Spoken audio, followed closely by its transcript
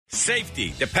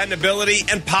Safety, dependability,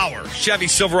 and power. Chevy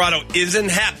Silverado isn't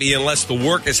happy unless the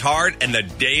work is hard and the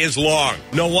day is long.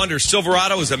 No wonder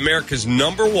Silverado is America's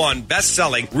 #1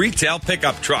 best-selling retail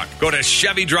pickup truck. Go to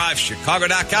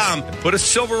ChevyDriveChicago.com and put a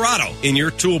Silverado in your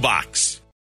toolbox.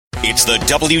 It's the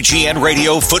WGN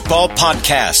Radio Football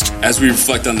Podcast. As we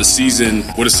reflect on the season,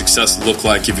 what does success look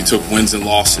like if you took wins and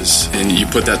losses and you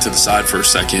put that to the side for a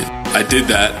second? I did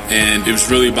that, and it was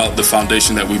really about the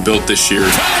foundation that we built this year.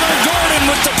 Tyler Gordon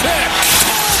with the pick.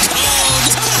 Oh,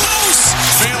 to the house.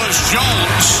 Felix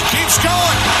Jones keeps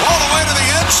going all the way to the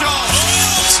end zone.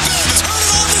 Oh, Smith turn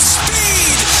it on to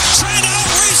speed. Trying to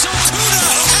outrace Okuda.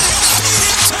 And beat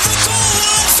it to the goal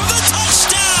line for the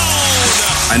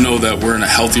touchdown. I know that we're in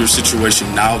a healthier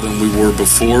situation now than we were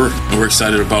before, and we're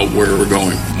excited about where we're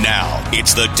going. Now,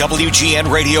 it's the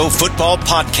WGN Radio Football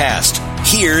Podcast.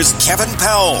 Here's Kevin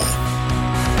Powell.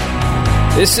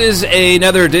 This is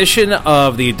another edition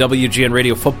of the WGN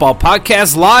Radio Football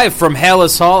Podcast, live from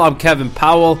Hallis Hall. I'm Kevin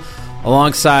Powell,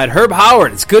 alongside Herb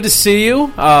Howard. It's good to see you.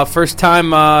 First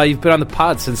time you've been on the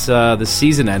pod since the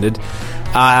season ended.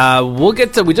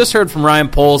 We just heard from Ryan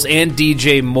Poles and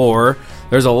DJ Moore.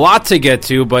 There's a lot to get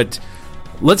to, but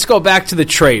let's go back to the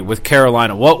trade with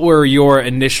Carolina. What were your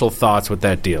initial thoughts with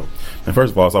that deal? And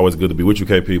first of all, it's always good to be with you,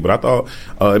 KP, but I thought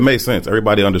it made sense.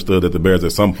 Everybody understood that the Bears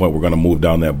at some point were going to move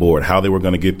down that board. How they were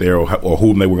going to get there or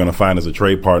whom they were going to find as a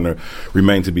trade partner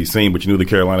remained to be seen, but you knew the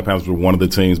Carolina Panthers were one of the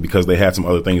teams because they had some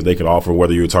other things they could offer,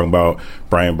 whether you were talking about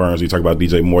Brian Burns or you talking about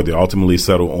DJ Moore. They ultimately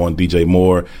settled on DJ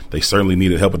Moore. They certainly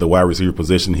needed help at the wide receiver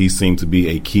position. He seemed to be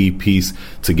a key piece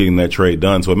to getting that trade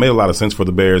done, so it made a lot of sense for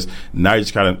the Bears. Now you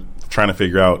just kind of trying to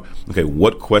figure out, okay,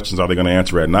 what questions are they going to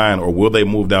answer at 9, or will they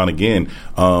move down again?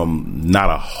 Not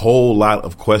a whole lot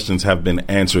of questions have been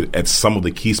answered at some of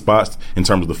the key spots in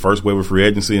terms of the first wave of free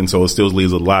agency, and so it still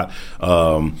leaves a lot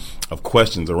of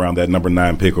questions around that number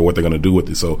 9 pick or what they're going to do with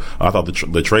it. So I thought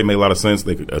the trade made a lot of sense.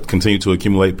 They could continue to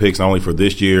accumulate picks not only for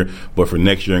this year but for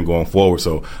next year and going forward.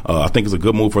 So I think it's a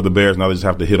good move for the Bears. Now they just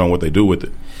have to hit on what they do with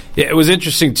it. Yeah, it was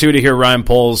interesting, too, to hear Ryan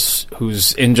Poles,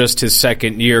 who's in just his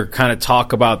second year, kind of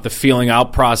talk about the feeling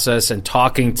out process and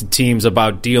talking to teams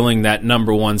about dealing that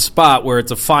number 1 spot where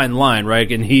it's a fine line, right?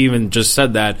 And he even just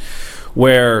said that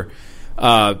where,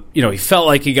 he felt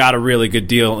like he got a really good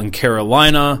deal in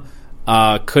Carolina.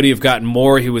 Could he have gotten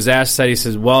more? He was asked that. He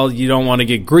says, well, you don't want to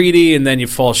get greedy, and then you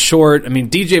fall short. I mean,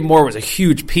 DJ Moore was a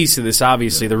huge piece of this,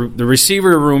 obviously. Yeah. The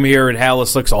receiver room here at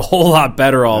Hallis looks a whole lot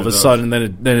better all of a sudden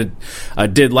than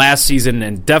it did last season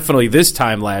and definitely this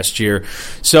time last year.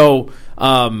 So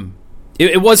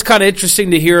it was kind of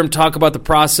interesting to hear him talk about the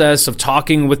process of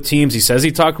talking with teams. He says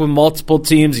he talked with multiple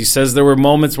teams. He says there were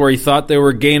moments where he thought they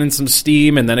were gaining some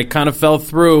steam, and then it kind of fell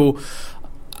through.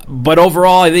 But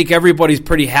overall, I think everybody's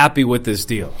pretty happy with this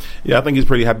deal. Yeah, I think he's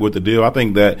pretty happy with the deal. I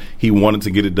think that he wanted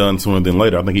to get it done sooner than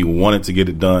later. I think he wanted to get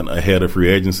it done ahead of free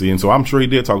agency. And so I'm sure he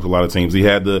did talk to a lot of teams. He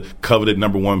had the coveted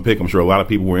number 1 pick. I'm sure a lot of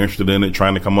people were interested in it,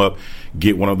 trying to come up,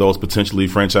 get one of those potentially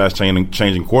franchise-changing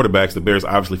quarterbacks. The Bears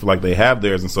obviously feel like they have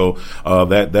theirs. And so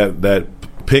that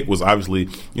pick was obviously,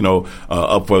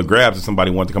 up for the grabs if somebody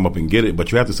wanted to come up and get it,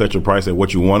 but you have to set your price at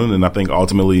what you wanted, and I think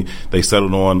ultimately they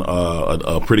settled on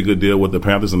a pretty good deal with the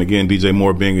Panthers. And again, DJ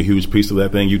Moore being a huge piece of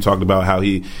that thing. You talked about how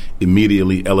he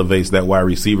immediately elevates that wide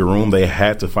receiver room. They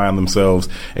had to find themselves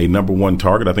a number 1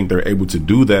 target. I think they're able to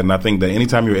do that, and I think that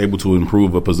anytime you're able to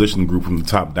improve a position group from the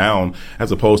top down,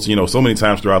 as opposed to, so many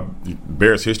times throughout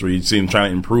Bears history, you see them trying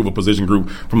to improve a position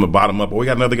group from the bottom up. Or we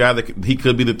got another guy that he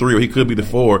could be the 3 or he could be the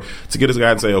 4, to get this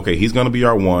guy and say, okay, he's going to be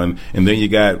our 1, and then you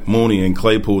got Mooney and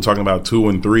Claypool talking about 2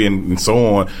 and 3 and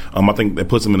so on. I think that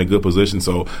puts them in a good position.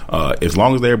 So as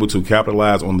long as they're able to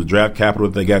capitalize on the draft capital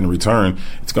that they got in return,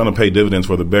 it's going to pay dividends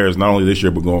for the Bears, not only this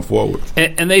year but going forward.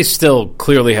 And they still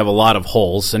clearly have a lot of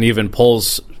holes, and even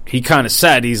Poles, he kind of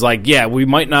said, he's like, yeah, we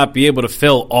might not be able to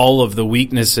fill all of the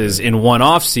weaknesses in one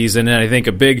offseason, and I think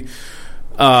a big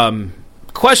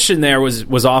question there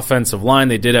was offensive line.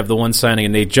 They did have the one signing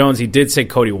of Nate Jones. He did say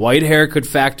Cody Whitehair could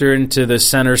factor into the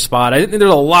center spot. I think there's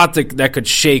a lot that could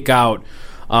shake out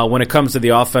when it comes to the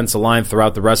offensive line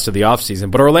throughout the rest of the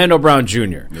offseason. But Orlando Brown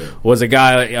Jr. was a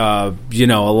guy, a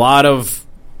lot of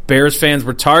Bears fans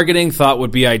were targeting, thought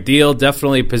would be ideal,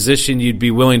 definitely a position you'd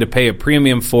be willing to pay a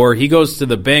premium for. He goes to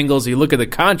the Bengals. You look at the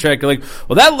contract, you're like,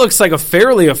 well, that looks like a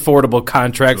fairly affordable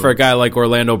contract for a guy like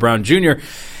Orlando Brown Jr.,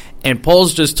 and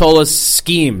Poles just told us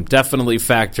scheme definitely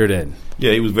factored in.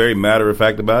 Yeah, he was very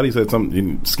matter-of-fact about it. He said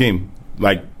scheme.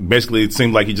 basically it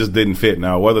seemed like he just didn't fit.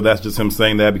 Now, whether that's just him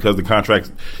saying that because the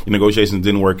contract negotiations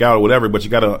didn't work out or whatever, but you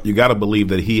gotta believe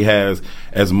that he has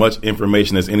as much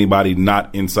information as anybody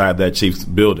not inside that Chiefs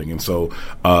building. And so,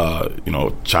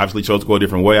 obviously chose to go a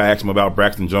different way. I asked him about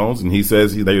Braxton Jones, and he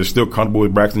says they're still comfortable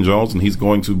with Braxton Jones, and he's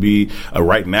going to be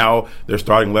right now they're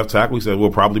starting left tackle. He said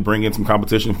we'll probably bring in some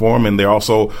competition for him, and they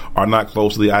also are not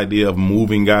close to the idea of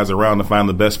moving guys around to find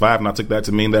the best five. And I took that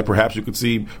to mean that perhaps you could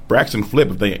see Braxton flip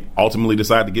if they ultimately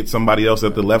decide to get somebody else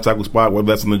at the left tackle spot, whether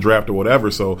that's in the draft or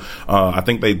whatever. So I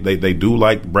think they do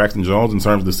like Braxton Jones in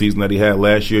terms of the season that he had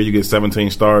last year. You get 17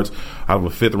 starts out of a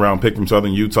 5th round pick from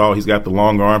Southern Utah. He's got the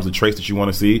long arms, the traits that you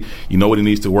want to see. You know what he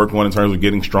needs to work on in terms of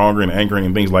getting stronger and anchoring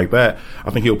and things like that.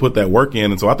 I think he'll put that work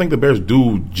in. And so I think the Bears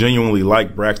do genuinely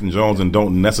like Braxton Jones and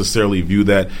don't necessarily view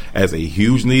that as a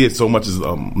huge need so much as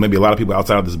maybe a lot of people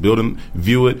outside of this building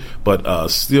view it. But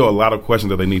still a lot of questions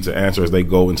that they need to answer as they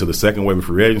go into the second wave of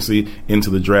free agency, into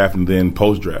the draft, and then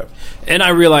post-draft. And I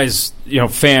realize,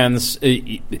 fans,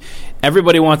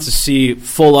 everybody wants to see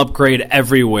full upgrade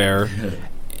everywhere.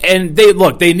 And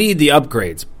they need the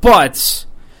upgrades. But,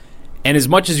 and as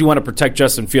much as you want to protect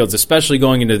Justin Fields, especially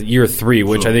going into year 3,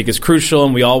 which I think is crucial,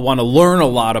 and we all want to learn a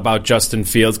lot about Justin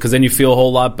Fields, because then you feel a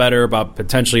whole lot better about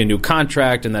potentially a new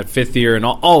contract and that 5th year and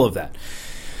all of that.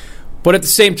 But at the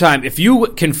same time, if you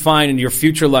can find your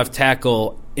future left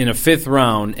tackle in a 5th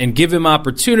round and give him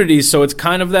opportunities, so it's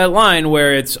kind of that line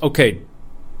where it's, okay,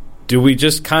 do we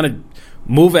just kind of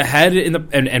move ahead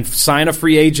and sign a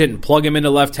free agent and plug him into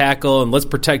left tackle and let's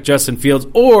protect Justin Fields?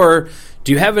 Or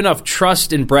do you have enough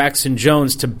trust in Braxton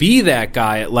Jones to be that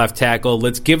guy at left tackle?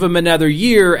 Let's give him another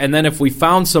year, and then if we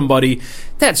found somebody,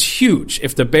 that's huge.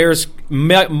 If the Bears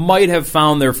might have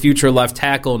found their future left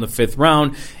tackle in the 5th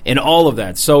round and all of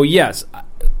that. So, yes,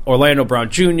 Orlando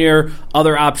Brown Jr.,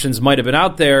 other options might have been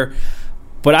out there.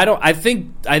 But I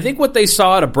think what they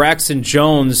saw out of Braxton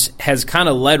Jones has kind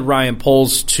of led Ryan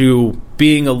Poles to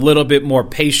being a little bit more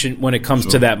patient when it comes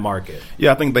to that market.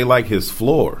 Yeah, I think they like his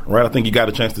floor, right? I think you got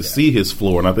a chance to see his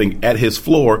floor, and I think at his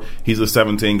floor, he's a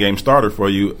 17-game starter for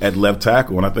you at left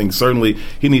tackle, and I think certainly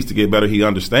he needs to get better. He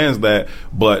understands that,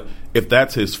 but if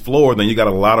that's his floor, then you got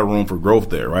a lot of room for growth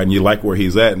there, right? And you like where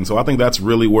he's at. And so I think that's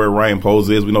really where Ryan Poles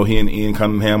is. We know he and Ian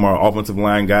Cunningham are offensive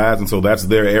line guys, and so that's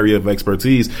their area of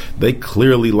expertise. They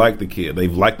clearly like the kid.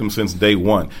 They've liked him since day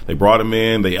one. They brought him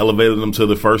in. They elevated him to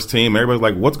the first team. Everybody's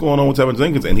like, what's going on with Tevin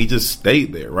Jenkins? And he just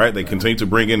stayed there, right? They continued to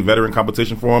bring in veteran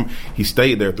competition for him. He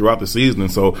stayed there throughout the season.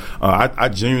 And so I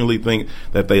genuinely think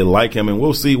that they like him, and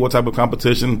we'll see what type of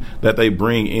competition that they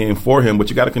bring in for him. But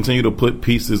you got to continue to put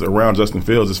pieces around Justin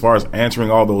Fields as far as answering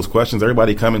all those questions.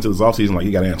 Everybody come into this offseason like,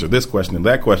 you got to answer this question and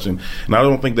that question. And I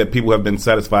don't think that people have been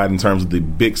satisfied in terms of the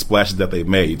big splashes that they've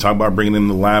made. You talk about bringing in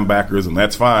the linebackers, and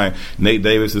that's fine. Nate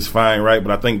Davis is fine, right?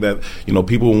 But I think that,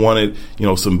 people wanted,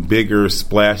 some bigger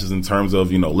splashes in terms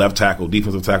of, left tackle,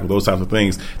 defensive tackle, those types of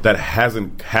things. That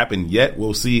hasn't happened yet.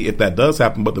 We'll see if that does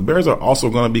happen. But the Bears are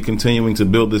also going to be continuing to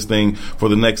build this thing for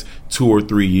the next 2 or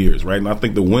 3 years, right? And I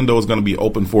think the window is going to be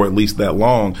open for at least that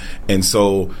long. And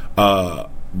so,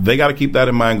 they got to keep that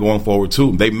in mind going forward,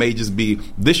 too. They may just be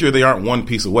 – this year they aren't one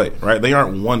piece away, right? They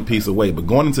aren't one piece away. But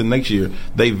going into next year,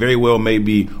 they very well may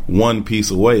be one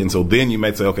piece away. And so then you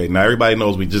may say, okay, now everybody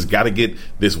knows we just got to get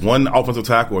this one offensive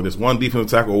tackle or this one defensive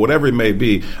tackle or whatever it may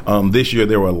be. This year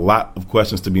there were a lot of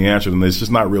questions to be answered, and it's just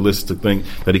not realistic to think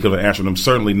that he could have answered them,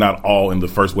 certainly not all in the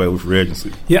first wave of free agency.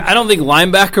 Yeah, I don't think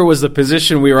linebacker was the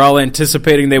position we were all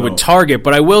anticipating they would target.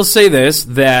 But I will say this,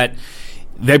 that –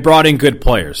 they brought in good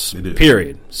players,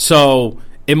 period. So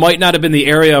it might not have been the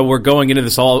area we're going into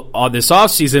this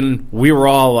offseason. We were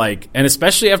all like, and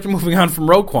especially after moving on from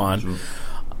Roquan. True.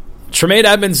 Tremaine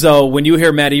Edmunds, though, when you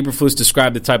hear Matt Eberflus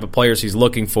describe the type of players he's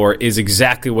looking for, is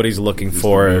exactly what he's looking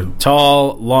for.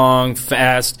 Tall, long,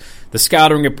 fast. The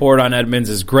scouting report on Edmunds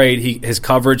is great. His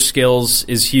coverage skills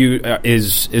is huge,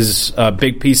 is a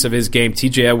big piece of his game.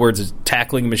 TJ Edwards is a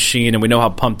tackling machine, and we know how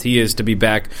pumped he is to be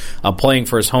back playing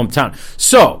for his hometown.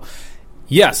 So,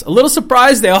 yes, a little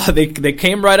surprised they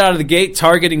came right out of the gate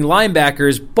targeting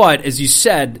linebackers, but as you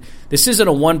said, this isn't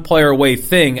a one-player away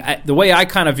thing. The way I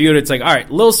kind of viewed it, it's like, all right,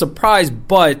 a little surprised,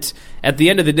 but at the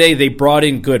end of the day, they brought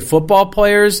in good football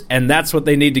players, and that's what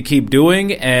they need to keep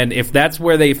doing. And if that's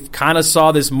where they kind of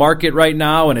saw this market right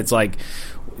now, and it's like,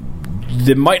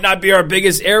 it might not be our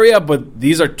biggest area, but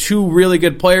these are two really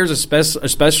good players,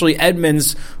 especially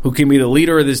Edmunds, who can be the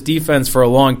leader of this defense for a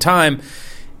long time.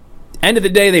 end of the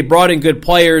day, they brought in good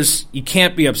players. You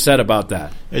can't be upset about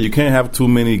that. Yeah, you can't have too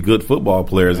many good football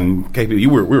players. And KP, we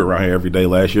were around here every day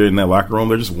last year in that locker room.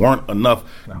 There just weren't enough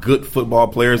good football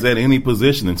players at any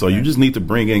position. And so you just need to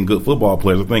bring in good football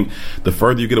players. I think the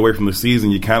further you get away from the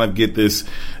season, you kind of get this,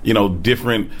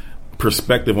 different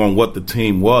perspective on what the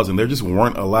team was. And there just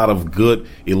weren't a lot of good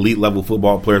elite level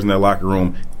football players in that locker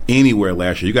room anywhere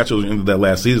last year. You got to into that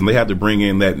last season. They had to bring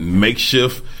in that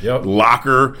makeshift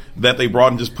locker that they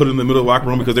brought and just put in the middle of the locker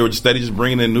room because they were just steady just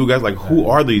bringing in new guys. Like, who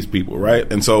are these people,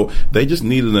 right? And so they just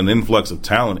needed an influx of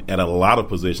talent at a lot of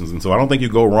positions. And so I don't think you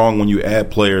go wrong when you add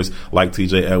players like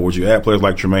TJ Edwards, you add players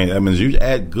like Tremaine Edmonds, you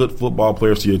add good football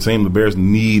players to your team. The Bears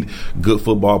need good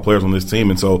football players on this team.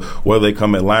 And so whether they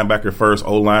come at linebacker first,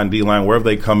 O-line, D-line, wherever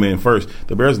they come in first,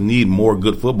 the Bears need more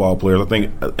good football players. I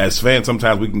think as fans,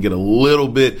 sometimes we can get a little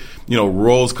bit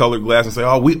rose-colored glass and say,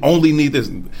 oh, we only need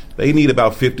this. They need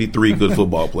about 53 good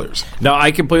football players. No,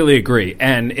 I completely agree.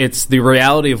 And it's the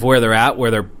reality of where they're at,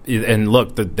 and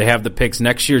look, they have the picks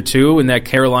next year too in that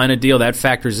Carolina deal. That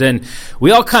factors in.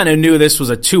 We all kind of knew this was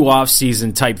a 2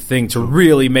 offseason type thing to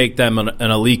really make them an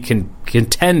elite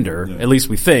contender, at least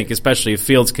we think, especially if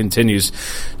Fields continues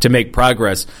to make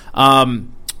progress.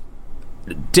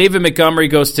 David Montgomery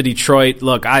goes to Detroit.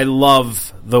 Look, I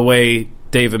love the way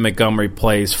David Montgomery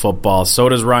plays football. So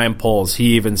does Ryan Poles.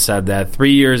 He even said that.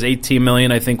 3 years, $18 million,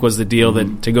 I think, was the deal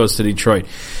that goes to Detroit.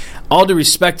 All due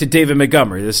respect to David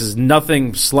Montgomery. This is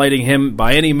nothing slighting him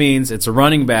by any means. It's a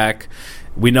running back.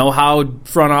 We know how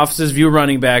front offices view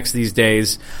running backs these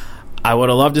days. I would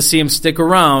have loved to see him stick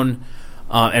around.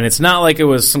 And it's not like it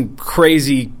was some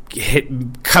crazy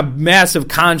massive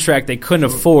contract they couldn't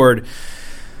afford.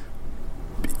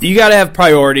 You got to have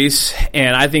priorities,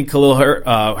 and I think Khalil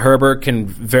Herbert can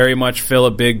very much fill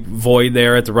a big void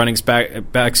there at the running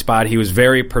back spot. He was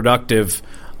very productive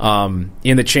in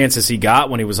the chances he got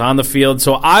when he was on the field.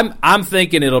 So I'm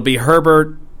thinking it'll be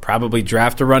Herbert, probably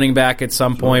draft a running back at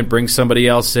some point, bring somebody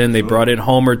else in. They brought in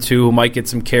Homer, too, who might get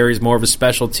some carries, more of a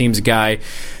special teams guy.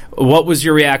 What was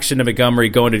your reaction to Montgomery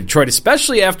going to Detroit,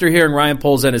 especially after hearing Ryan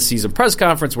Poles at his season press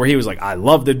conference where he was like, I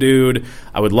love the dude.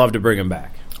 I would love to bring him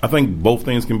back. I think both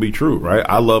things can be true, right?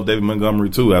 I love David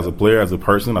Montgomery, too, as a player, as a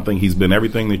person. I think he's been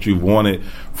everything that you've wanted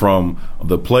from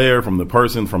the player, from the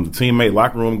person, from the teammate,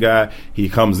 locker room guy. He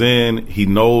comes in. He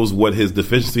knows what his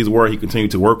deficiencies were. He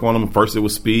continued to work on them. First, it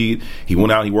was speed. He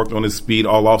went out. He worked on his speed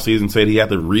all offseason, said he had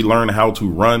to relearn how to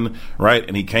run, right?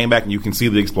 And he came back, and you can see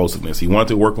the explosiveness. He wanted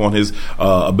to work on his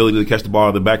ability to catch the ball out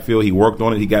of the backfield. He worked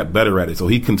on it. He got better at it. So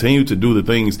he continued to do the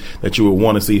things that you would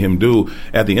want to see him do.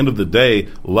 At the end of the day,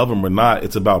 love him or not,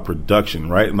 it's about production,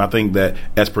 right? And I think that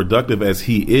as productive as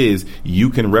he is, you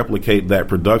can replicate that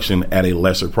production at a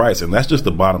lesser price. And that's just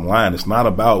the bottom line. It's not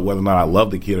about whether or not I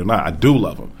love the kid or not. I do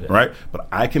love him, right? But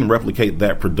I can replicate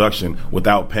that production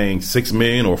without paying $6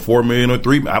 million or $4 million or $3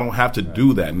 million. I don't have to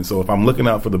do that. And so if I'm looking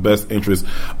out for the best interest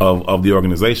of the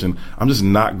organization, I'm just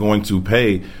not going to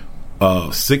pay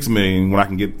 $6 million when I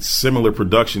can get similar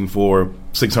production for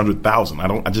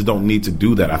 $600,000. I just don't need to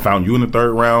do that. I found you in the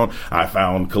 3rd round. I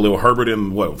found Khalil Herbert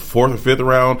in 4th or 5th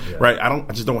round, right?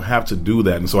 I just don't have to do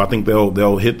that. And so I think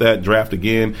they'll hit that draft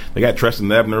again. They got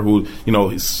Treston Ebner, who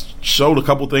he's showed a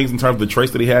couple things in terms of the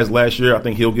traits that he has last year. I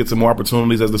think he'll get some more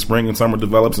opportunities as the spring and summer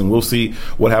develops, and we'll see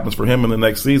what happens for him in the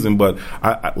next season. But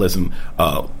listen.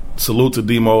 Salute to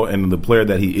Demo and the player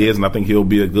that he is, and I think he'll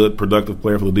be a good, productive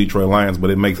player for the Detroit Lions. But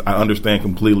I understand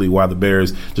completely why the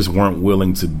Bears just weren't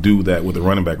willing to do that with the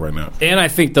running back right now. And I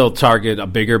think they'll target a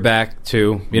bigger back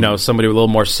too. Somebody with a little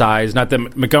more size. Not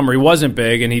that Montgomery wasn't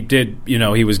big, and he did.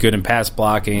 He was good in pass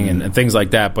blocking and things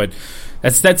like that. But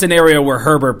that's an area where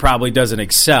Herbert probably doesn't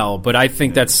excel. But I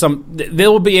think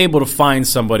they'll be able to find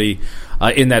somebody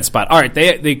in that spot. All right,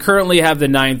 they currently have the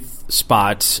 9th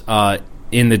spot.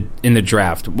 In the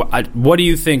draft. What do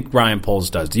you think Ryan Poles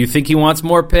does? Do you think he wants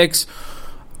more picks?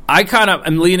 I kind of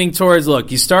am leaning towards,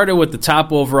 look, you started with the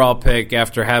top overall pick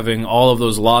after having all of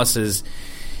those losses.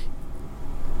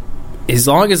 As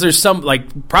long as there's some,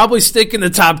 probably stick in the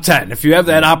top 10 if you have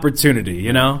that opportunity,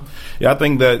 Yeah, I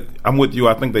think that I'm with you.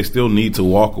 I think they still need to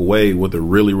walk away with a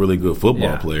really, really good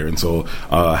football player. And so,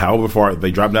 however far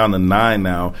they drop down to 9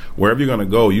 now, wherever you're going to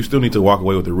go, you still need to walk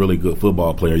away with a really good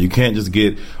football player. You can't just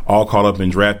get all caught up in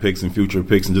draft picks and future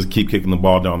picks and just keep kicking the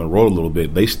ball down the road a little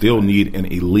bit. They still need an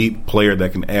elite player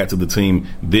that can add to the team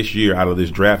this year out of this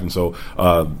draft. And so,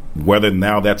 whether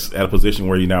now that's at a position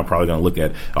where you're now probably going to look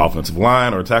at offensive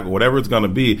line or tackle, whatever it's going to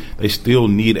be, they still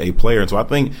need a player. And so I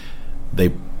think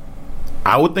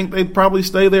I would think they'd probably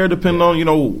stay there, depending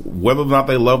on, whether or not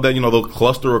they love that, the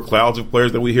cluster or clouds of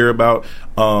players that we hear about.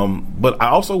 But I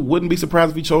also wouldn't be surprised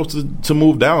if he chose to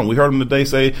move down. We heard him today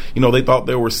say, they thought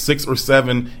there were 6 or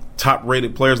 7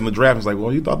 top-rated players in the draft. It's like,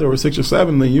 well, you thought there were 6 or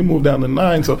 7, then you moved down to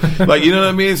 9. So, you know what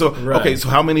I mean? So, right. Okay, so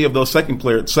how many of those second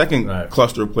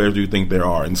cluster of players do you think there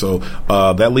are? And so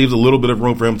that leaves a little bit of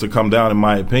room for him to come down, in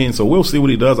my opinion. So we'll see what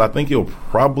he does. I think he'll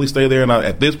probably stay there. And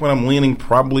at this point, I'm leaning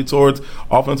probably towards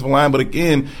offensive line. But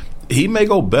again, he may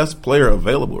go best player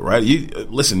available, right? You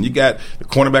got the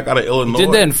cornerback out of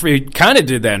Illinois. He kind of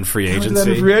did that in free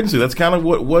agency. That's kind of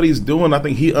what he's doing. I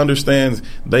think he understands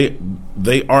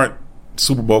they aren't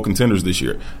Super Bowl contenders this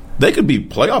year. They could be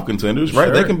playoff contenders, right?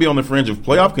 Sure. They can be on the fringe of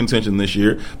playoff contention this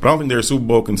year, but I don't think they're Super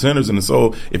Bowl contenders. And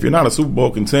so if you're not a Super Bowl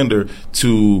contender,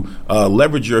 to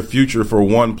leverage your future for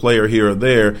one player here or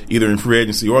there, either in free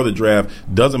agency or the draft,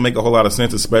 doesn't make a whole lot of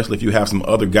sense, especially if you have some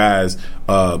other guys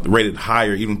rated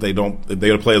higher, even if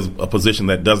they play a position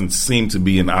that doesn't seem to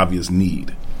be an obvious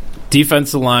need.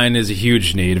 Defensive line is a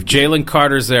huge need. If Jalen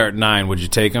Carter's there at 9, would you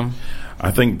take him? I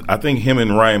think him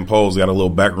and Ryan Poles got a little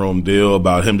backroom deal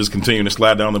about him just continuing to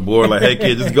slide down the board. Like, hey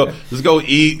kid, just go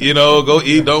eat, go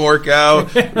eat, don't work out,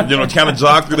 kind of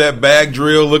jog through that bag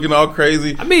drill, looking all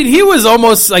crazy. I mean, he was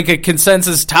almost like a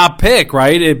consensus top pick,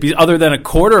 right? Other than a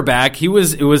quarterback, it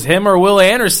was him or Will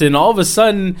Anderson. All of a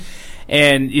sudden,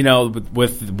 and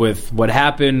with what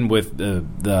happened with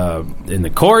the in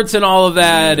the courts and all of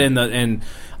that, and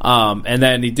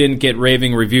then he didn't get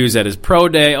raving reviews at his pro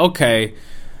day. Okay.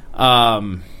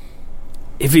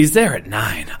 If he's there at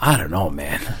 9, I don't know,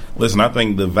 man. Listen, I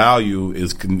think the value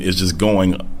is just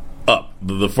going up.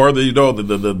 The further you go,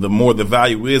 the more the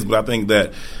value is. But I think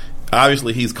that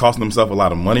obviously he's costing himself a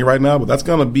lot of money right now, but that's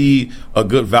going to be a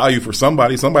good value for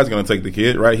somebody. Somebody's going to take the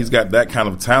kid, right? He's got that kind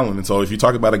of talent. And so if you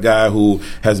talk about a guy who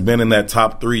has been in that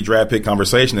top 3 draft pick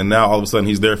conversation and now all of a sudden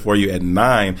he's there for you at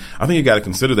 9, I think you got to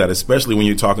consider that, especially when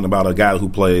you're talking about a guy who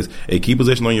plays a key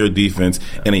position on your defense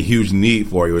and a huge need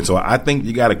for you. And so I think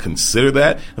you got to consider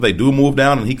that. If they do move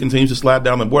down and he continues to slide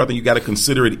down the board, I think you got to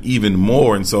consider it even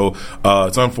more. And so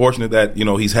it's unfortunate that,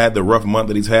 he's had the rough month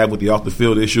that he's had with the off the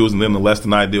field issues and then the less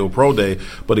than ideal pro day,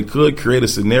 but it could create a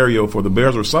scenario for the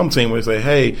Bears or some team where they say,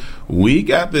 hey, we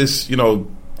got this,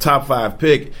 top 5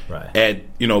 pick at,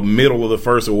 middle of the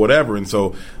first or whatever. And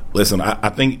so, listen, I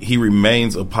think he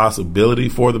remains a possibility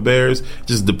for the Bears.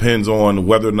 Just depends on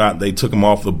whether or not they took him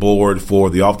off the board for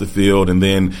the off the field and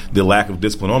then the lack of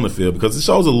discipline on the field, because it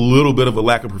shows a little bit of a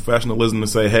lack of professionalism to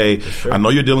say, hey, sure, I know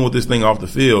you're dealing with this thing off the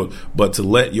field, but to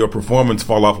let your performance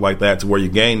fall off like that to where you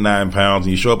gain 9 pounds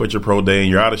and you show up at your pro day and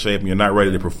you're out of shape and you're not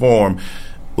ready to perform,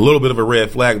 a little bit of a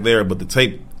red flag there, but the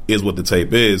tape is what the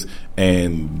tape is,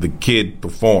 and the kid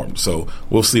performed. So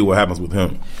we'll see what happens with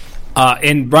him.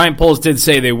 And Brian Poles did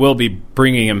say they will be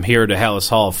bringing him here to Hallis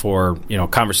Hall for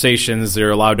conversations.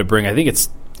 They're allowed to bring, I think it's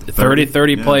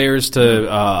 30 players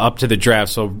to up to the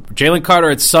draft. So Jalen Carter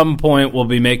at some point will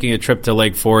be making a trip to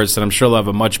Lake Forest, and I'm sure they'll have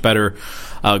a much better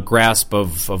grasp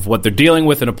of what they're dealing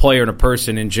with in a player and a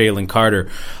person in Jalen Carter.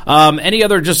 Any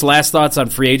other just last thoughts on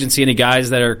free agency? Any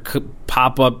guys that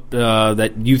pop up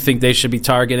that you think they should be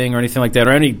targeting or anything like that?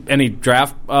 Or any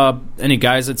draft any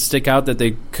guys that stick out that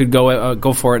they could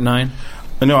go for at 9?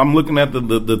 I'm looking at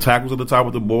the tackles at the top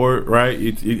of the board, right?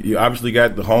 You obviously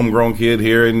got the homegrown kid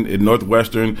here in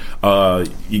Northwestern.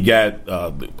 You got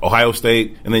Ohio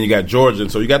State, and then you got Georgia.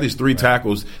 And so you got these 3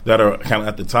 tackles that are kind of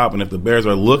at the top. And if the Bears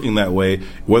are looking that way,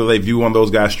 whether they view one of those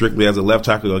guys strictly as a left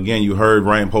tackle, again, you heard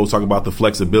Ryan Poles talk about the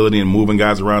flexibility and moving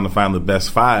guys around to find the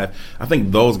best 5. I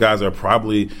think those guys are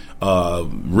probably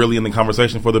really in the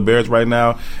conversation for the Bears right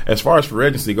now. As far as free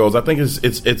agency goes, I think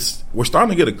it's we're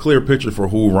starting to get a clear picture for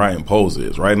who Ryan Poles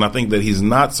is, right? And I think that he's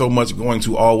not so much going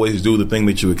to always do the thing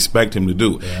that you expect him to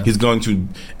do. Yeah. He's going to,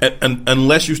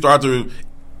 unless you start to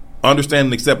understand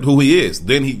and accept who he is,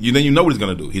 then you know what he's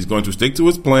going to do. He's going to stick to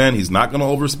his plan. He's not going to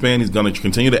overspend. He's going to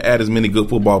continue to add as many good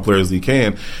football players as he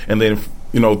can, and then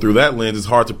through that lens, it's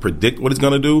hard to predict what he's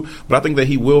going to do, but I think that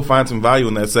he will find some value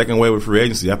in that second wave of free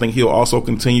agency. I think he'll also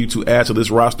continue to add to this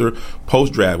roster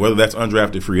post-draft, whether that's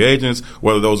undrafted free agents,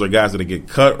 whether those are guys that get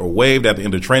cut or waived at the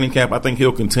end of training camp. I think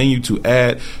he'll continue to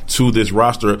add to this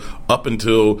roster up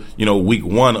until, week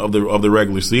 1 of the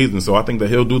regular season. So I think that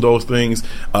he'll do those things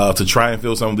to try and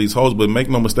fill some of these holes, but make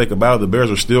no mistake about it, the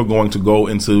Bears are still going to go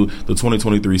into the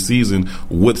 2023 season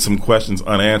with some questions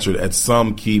unanswered at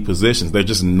some key positions. They're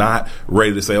just not ready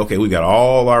ready to say, okay, we got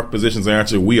all our positions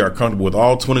answered. We are comfortable with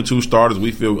all 22 starters.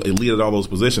 We feel elite at all those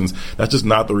positions. That's just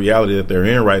not the reality that they're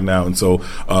in right now. And so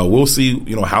we'll see,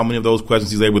 how many of those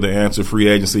questions he's able to answer, free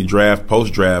agency, draft,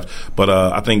 post-draft. But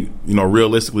I think,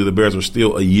 realistically, the Bears are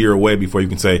still a year away before you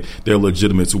can say they're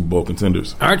legitimate Super Bowl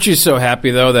contenders. Aren't you so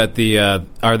happy, though, that the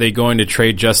are they going to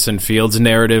trade Justin Fields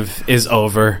narrative is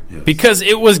over? Yes. Because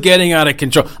it was getting out of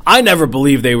control. I never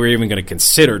believed they were even going to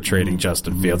consider trading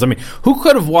Justin Fields. I mean, who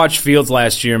could have watched Fields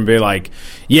last year and be like,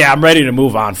 yeah, I'm ready to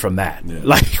move on from that? Yeah.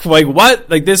 Like what?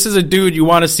 Like, this is a dude you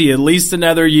want to see at least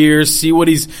another year, see what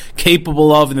he's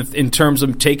capable of in terms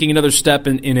of taking another step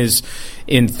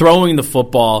in throwing the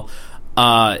football.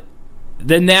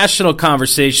 The national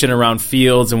conversation around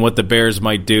Fields and what the Bears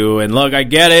might do. And look, I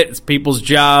get it. It's people's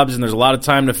jobs, and there's a lot of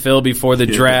time to fill before the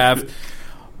draft.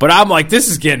 But I'm like, this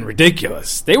is getting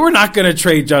ridiculous. They were not going to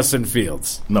trade Justin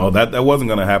Fields. No, that wasn't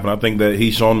going to happen. I think that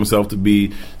he's shown himself to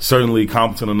be certainly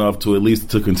competent enough to at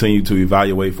least to continue to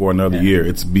evaluate for another year.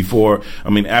 It's before,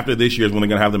 after this year is when they're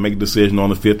going to have to make a decision on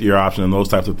the fifth-year option and those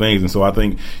types of things. And so I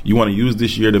think you want to use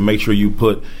this year to make sure you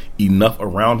put enough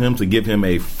around him to give him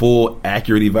a full,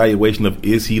 accurate evaluation of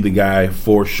is he the guy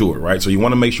for sure, right? So you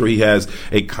want to make sure he has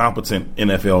a competent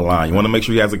NFL line. You want to make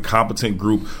sure he has a competent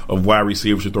group of wide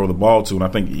receivers to throw the ball to. And I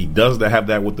think he does have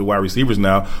that with the wide receivers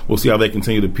now. We'll see how they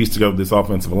continue to piece together this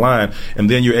offensive line. And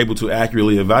then you're able to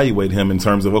accurately evaluate him in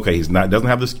terms of, okay, doesn't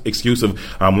have this excuse of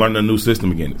I'm learning a new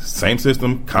system again. Same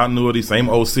system, continuity, same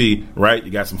OC, right? You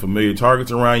got some familiar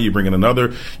targets around you. Bringing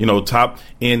another, top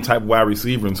end type wide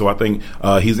receiver. And so I think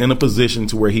he's in a position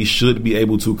to where he should be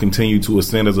able to continue to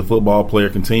ascend as a football player,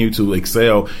 continue to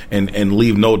excel, and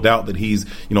leave no doubt that he's,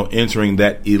 entering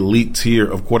that elite tier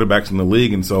of quarterbacks in the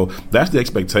league. And so that's the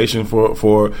expectation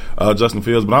for Justin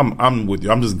Fields. But I'm with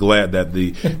you. I'm just glad that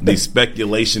the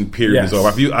speculation period is over.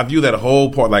 I view that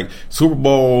whole part, like Super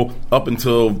Bowl up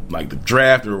until like the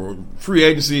draft or free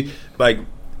agency, like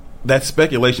that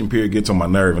speculation period gets on my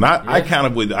nerve, and I kind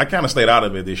of stayed out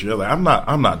of it this year. Like, I'm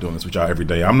not doing this with y'all every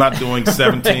day. I'm not doing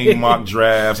 17 mock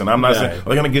drafts, and I'm not saying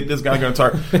they're going to get this guy going to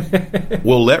target.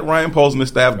 We'll let Ryan Poles and his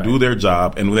staff do their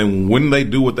job, and then when they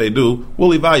do what they do,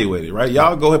 we'll evaluate it. Right?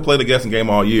 Y'all go ahead and play the guessing game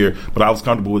all year, but I was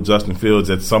comfortable with Justin Fields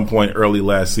at some point early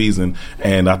last season,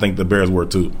 and I think the Bears were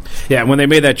too. Yeah, when they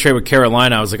made that trade with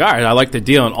Carolina, I was like, all right, I like the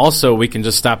deal, and also we can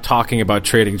just stop talking about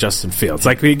trading Justin Fields.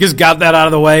 Like, we just got that out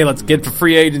of the way. Let's get to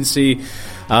free agency.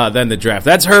 Then the draft.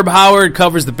 That's Herb Howard,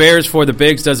 covers the Bears for the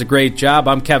Bigs, does a great job.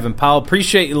 I'm Kevin Powell.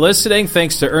 Appreciate you listening.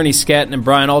 Thanks to Ernie Scatton and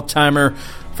Brian Altimer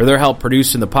for their help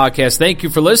producing the podcast. Thank you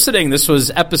for listening. This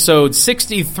was episode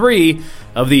 63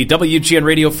 of the WGN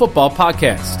Radio Football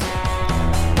Podcast.